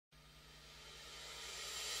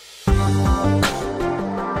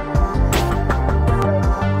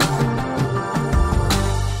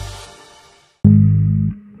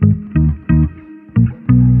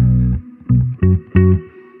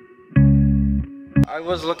I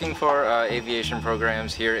was looking for aviation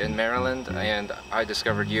programs here in Maryland, and I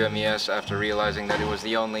discovered UMES after realizing that it was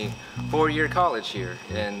the only four-year college here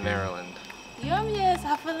in Maryland. UMES,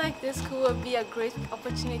 I feel like this school would be a great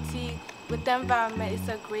opportunity. With the environment, it's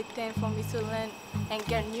a great thing for me to learn and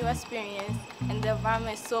get new experience. And the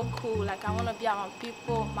environment is so cool. Like, I want to be around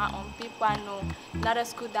people, my own people I know. Not a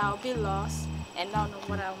school that I'll be lost and not know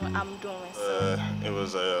what I'm doing. So. It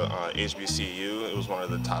was a HBCU. It was one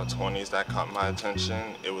of the top 20s that caught my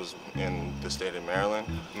attention. It was in the state of Maryland.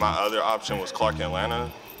 My other option was Clark, Atlanta,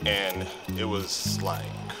 and it was like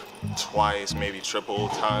twice, maybe triple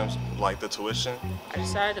times like the tuition. I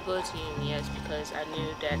decided to go to UMES because I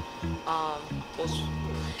knew that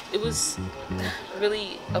it was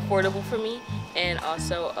really affordable for me, and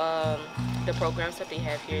also the programs that they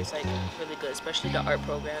have here is like really good, especially the art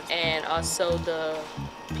programs, and also the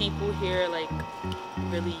people here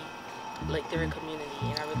really like they're a community,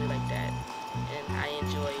 and I really like that, and I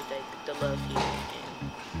enjoy the love here,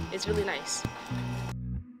 and it's really nice.